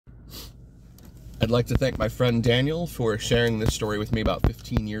I'd like to thank my friend Daniel for sharing this story with me about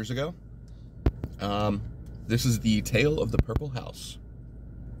 15 years ago. This is the tale of the Purple House.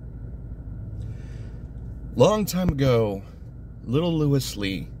 Long time ago, little Louis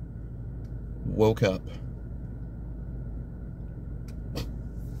Lee woke up.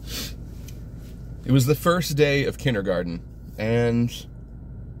 It was the first day of kindergarten, and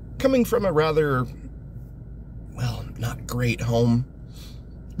coming from a rather, well, not great home,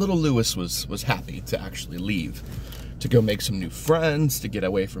 little Louis was happy to actually leave, to go make some new friends, to get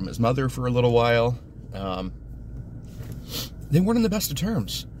away from his mother for a little while. They weren't in the best of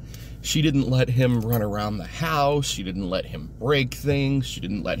terms. She didn't let him run around the house. She didn't let him break things. She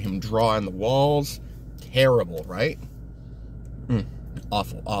didn't let him draw on the walls. Terrible, right?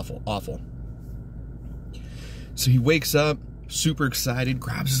 Awful, awful, awful. So he wakes up, super excited,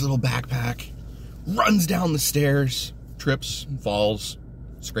 grabs his little backpack, runs down the stairs, trips, falls,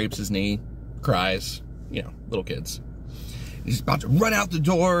 scrapes his knee, cries, you know, little kids. He's about to run out the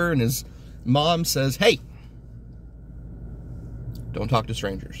door, and his mom says, "Hey, don't talk to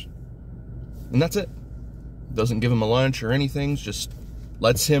strangers." And that's it. Doesn't give him a lunch or anything, just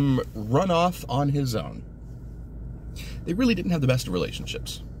lets him run off on his own. They really didn't have the best of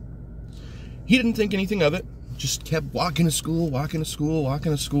relationships. He didn't think anything of it, just kept walking to school,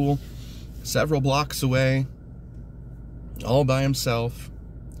 several blocks away, all by himself.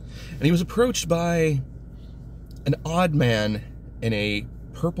 And he was approached by an odd man in a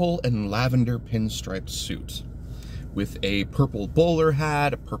purple and lavender pinstriped suit, with a purple bowler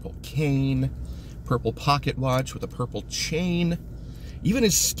hat, a purple cane, purple pocket watch with a purple chain. Even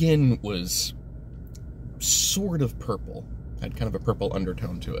his skin was sort of purple, had kind of a purple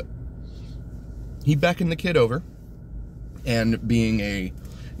undertone to it. He beckoned the kid over, and being a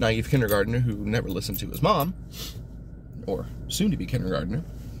naive kindergartner who never listened to his mom, or soon-to-be kindergartner,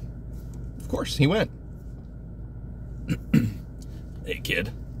 of course, he went. "Hey,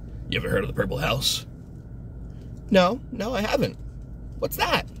 kid, you ever heard of the Purple House?" No, I haven't. What's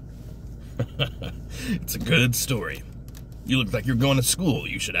that?" "It's a good story. You look like you're going to school.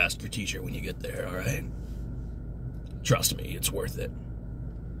 You should ask your teacher when you get there, all right? Trust me, it's worth it."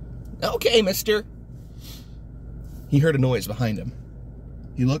 "Okay, mister." He heard a noise behind him.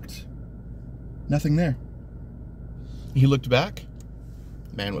 He looked. Nothing there. He looked back.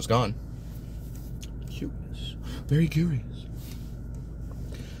 The man was gone. Curious. Very curious.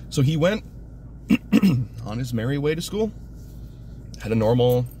 So he went on his merry way to school. Had a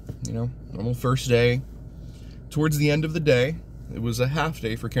normal first day. Towards the end of the day, it was a half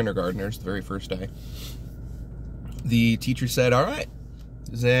day for kindergartners, the very first day. The teacher said, "All right,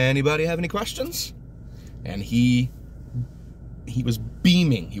 does anybody have any questions?" And he was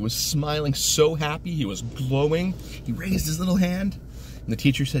beaming. He was smiling, so happy. He was glowing. He raised his little hand, and the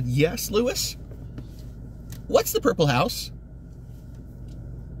teacher said, "Yes, Louis? What's the Purple House?"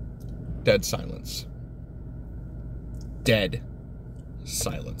 Dead silence. Dead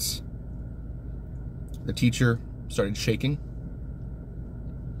silence. The teacher started shaking.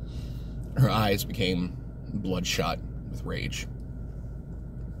 Her eyes became bloodshot with rage.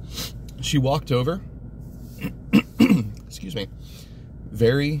 She walked over, excuse me,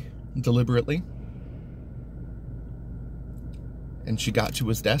 very deliberately, and she got to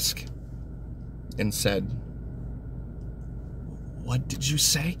his desk and said, "What did you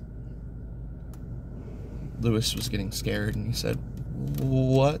say?" Louis was getting scared, and he said,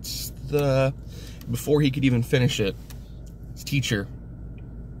 "What's the..." Before he could even finish it, his teacher,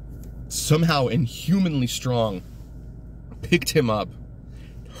 somehow inhumanly strong, picked him up,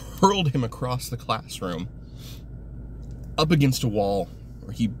 hurled him across the classroom, up against a wall,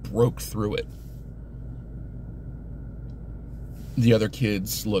 where he broke through it. The other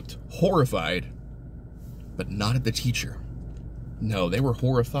kids looked horrified, but not at the teacher. No, they were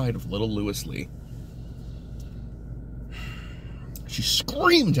horrified of little Louis Lee. She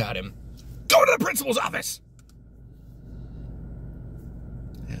screamed at him, "Go to the principal's office!"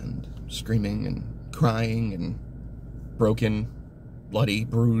 And screaming and crying and broken, bloody,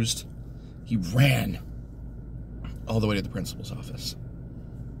 bruised, he ran all the way to the principal's office.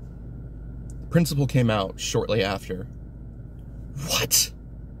 The principal came out shortly after. "What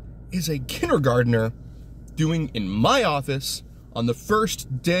is a kindergartner doing in my office on the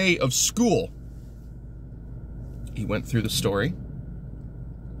first day of school?" He went through the story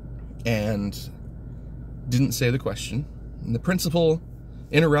and didn't say the question. And the principal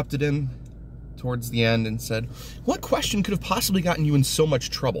interrupted him towards the end and said, "What question could have possibly gotten you in so much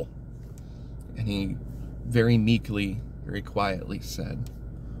trouble?" And he very meekly, very quietly said,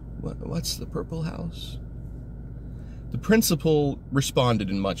 What's the Purple House?" The principal responded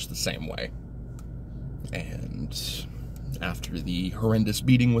in much the same way. And after the horrendous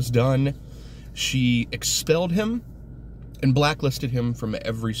beating was done, she expelled him and blacklisted him from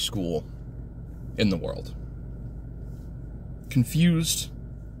every school in the world. Confused,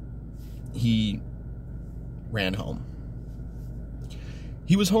 he ran home.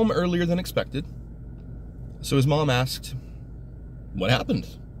 He was home earlier than expected, so his mom asked, "What happened?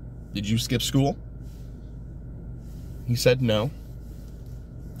 Did you skip school?" He said no.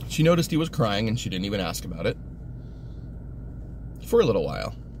 She noticed he was crying and she didn't even ask about it for a little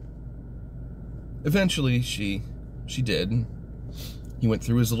while. Eventually, she did. He went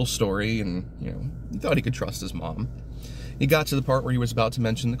through his little story and, he thought he could trust his mom. He got to the part where he was about to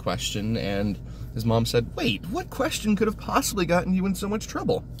mention the question, and his mom said, "Wait, what question could have possibly gotten you in so much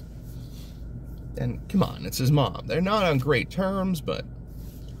trouble?" And come on, it's his mom. They're not on great terms, but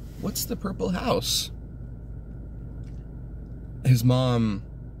what's the purple house? His mom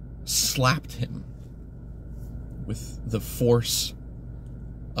slapped him with the force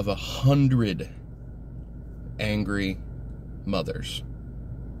of 100 angry mothers.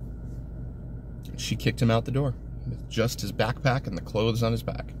 She kicked him out the door with just his backpack and the clothes on his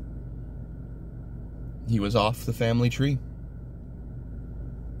back. He was off the family tree.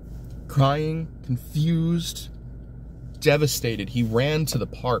 Crying, confused, devastated, he ran to the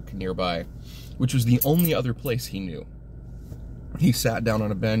park nearby, which was the only other place he knew. He sat down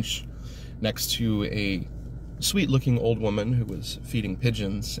on a bench next to a sweet-looking old woman who was feeding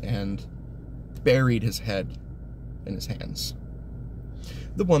pigeons and buried his head in his hands.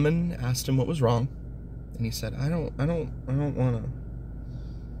 The woman asked him what was wrong, and he said, I don't want to.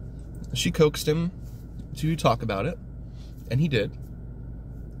 She coaxed him to talk about it, and he did.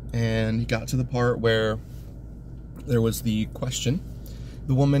 And he got to the part where there was the question.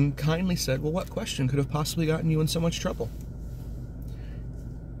 The woman kindly said, "Well, what question could have possibly gotten you in so much trouble?"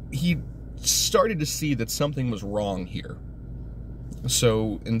 He started to see that something was wrong here.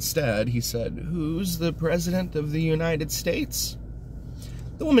 So instead, he said, "Who's the President of the United States?"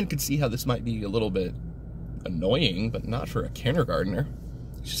 The woman could see how this might be a little bit annoying, but not for a kindergartner.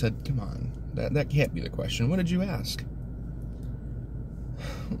 She said, "Come on, that can't be the question. What did you ask?"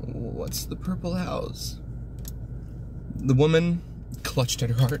 "What's the purple house?" The woman clutched at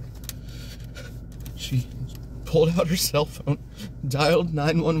her heart. She pulled out her cell phone, dialed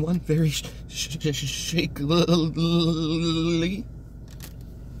 911 very shakily.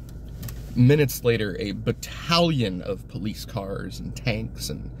 Minutes later, a battalion of police cars and tanks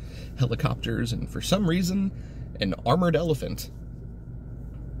and helicopters and, for some reason, an armored elephant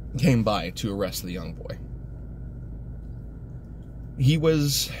came by to arrest the young boy. He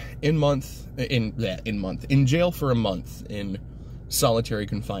was in jail for a month in solitary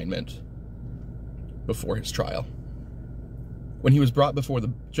confinement before his trial. When he was brought before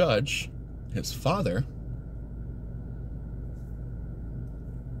the judge, his father,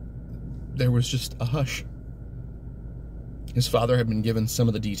 there was just a hush. His father had been given some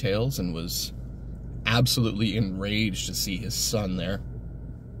of the details and was absolutely enraged to see his son there.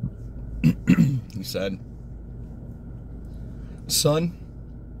 He said, "Son,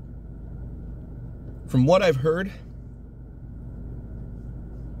 from what I've heard,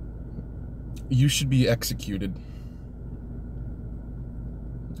 you should be executed.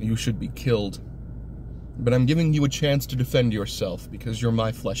 You should be killed. But I'm giving you a chance to defend yourself because you're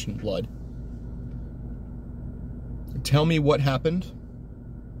my flesh and blood. Tell me what happened,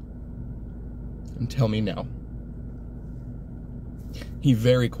 and tell me now." He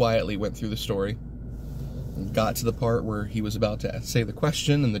very quietly went through the story and got to the part where he was about to say the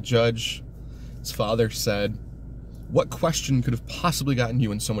question, and the judge, his father, said, "What question could have possibly gotten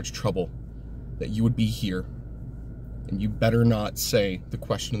you in so much trouble that you would be here? And you better not say the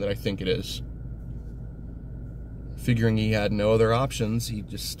question that I think it is." Figuring he had no other options, he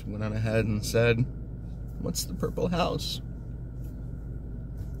just went on ahead and said, "What's the purple house?"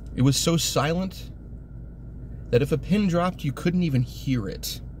 It was so silent that if a pin dropped, you couldn't even hear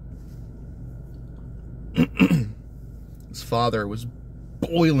it. His father was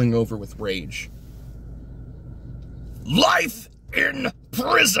boiling over with rage. "Life in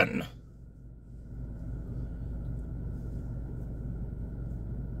prison!"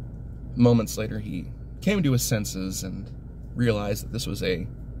 Moments later, he came to his senses and realized that this was a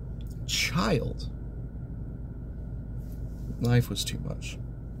child. Life was too much.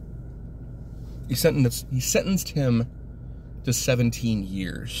 He sentenced him to 17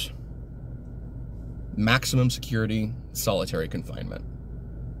 years. Maximum security, solitary confinement.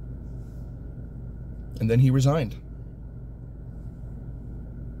 And then he resigned.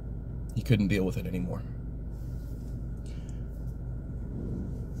 He couldn't deal with it anymore.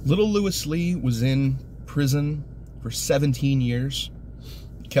 Little Louis Lee was in prison for 17 years,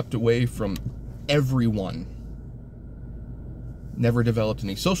 kept away from everyone. Never developed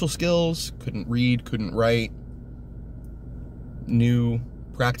any social skills, couldn't read, couldn't write, knew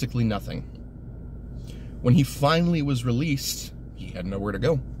practically nothing. When he finally was released, he had nowhere to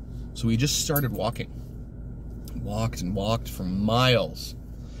go. So he just started walking. Walked and walked for miles.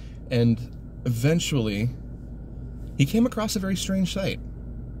 And eventually, he came across a very strange sight.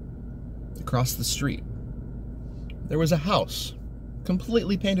 Across the street, there was a house,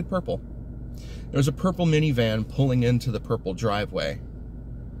 completely painted purple. There was a purple minivan pulling into the purple driveway,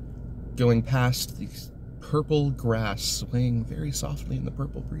 going past the purple grass, swaying very softly in the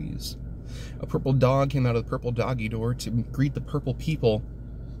purple breeze. A purple dog came out of the purple doggy door to greet the purple people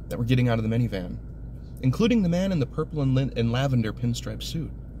that were getting out of the minivan, including the man in the purple and lavender pinstripe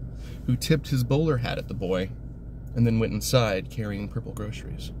suit, who tipped his bowler hat at the boy and then went inside carrying purple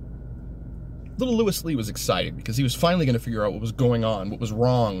groceries. Little Louis Lee was excited because he was finally going to figure out what was going on, what was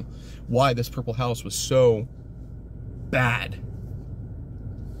wrong, why this purple house was so bad.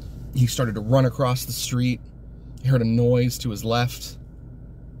 He started to run across the street. He heard a noise to his left.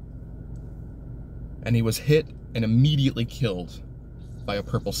 And he was hit and immediately killed by a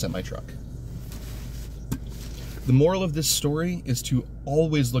purple semi-truck. The moral of this story is to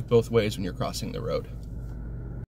always look both ways when you're crossing the road.